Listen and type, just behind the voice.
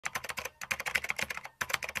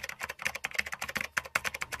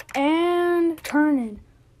turning.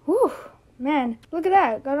 Whew, man, look at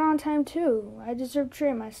that. Got on time too. I deserve to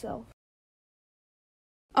treat myself.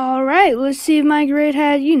 Alright, let's see if my grade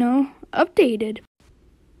had, updated.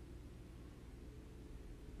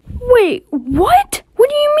 Wait, what? What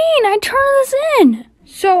do you mean? I turned this in.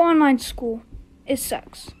 So, online school. It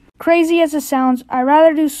sucks. Crazy as it sounds, I'd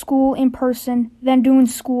rather do school in person than doing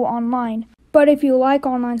school online. But if you like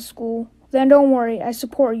online school, then don't worry, I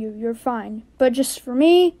support you, you're fine. But just for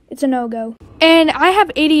me, it's a no-go. And I have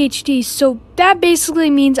ADHD, so that basically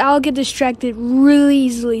means I'll get distracted really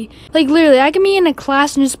easily. Like literally, I can be in a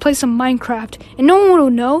class and just play some Minecraft, and no one will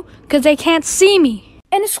know, because they can't see me.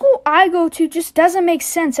 And the school I go to just doesn't make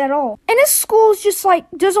sense at all. And this school is just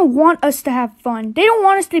doesn't want us to have fun. They don't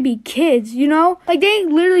want us to be kids, Like they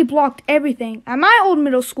literally blocked everything. At my old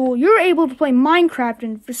middle school, you were able to play Minecraft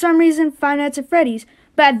and for some reason Five Nights at Freddy's.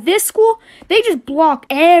 But at this school, they just block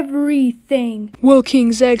everything. Well,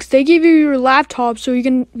 King's X, they give you your laptop so you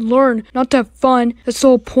can learn, not to have fun. That's the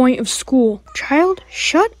whole point of school. Child,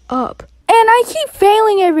 shut up. And I keep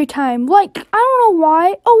failing every time. I don't know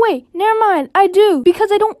why. Oh, wait, never mind. I do. Because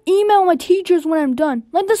I don't email my teachers when I'm done.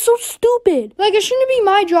 That's so stupid. It shouldn't be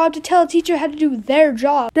my job to tell a teacher how to do their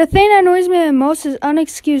job. The thing that annoys me the most is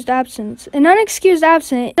unexcused absence. An unexcused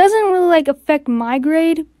absence doesn't really, affect my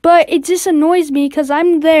grade, but it just annoys me because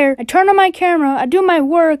I'm there. I turn on my camera, I do my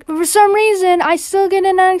work, but for some reason, I still get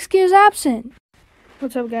an unexcused absent.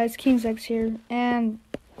 What's up, guys? King's X here, and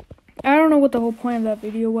I don't know what the whole point of that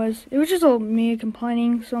video was. It was just me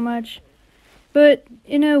complaining so much. But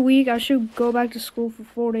in a week, I should go back to school for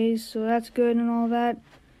 4 days, so that's good and all that.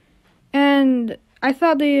 And I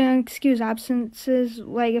thought the excused absences,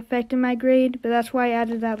 affected my grade, but that's why I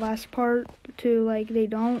added that last part to, they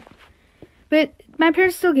don't. But my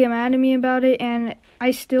parents still get mad at me about it, and I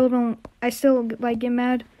still get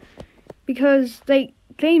mad. Because, they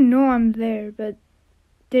know I'm there, but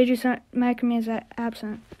they just mark me as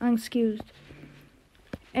absent, unexcused.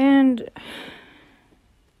 And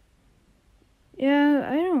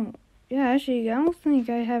I don't think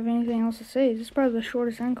I have anything else to say. This is probably the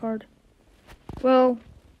shortest end card. Well,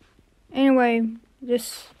 anyway,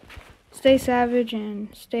 just stay savage and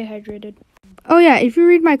stay hydrated. Oh yeah, if you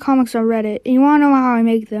read my comics on Reddit and you want to know how I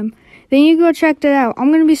make them, then you go check that out. I'm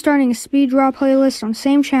going to be starting a speed draw playlist on the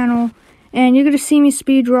same channel, and you're going to see me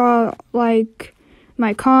speed draw,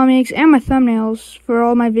 my comics and my thumbnails for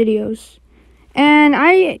all my videos. And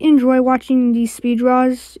I enjoy watching these speed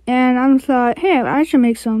draws, and I thought, hey, I should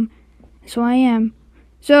make some. So I am.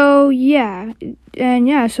 So yeah,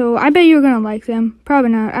 so I bet you're gonna like them.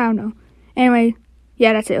 Probably not, I don't know. Anyway,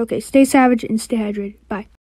 yeah, that's it. Okay, stay savage and stay hydrated. Bye.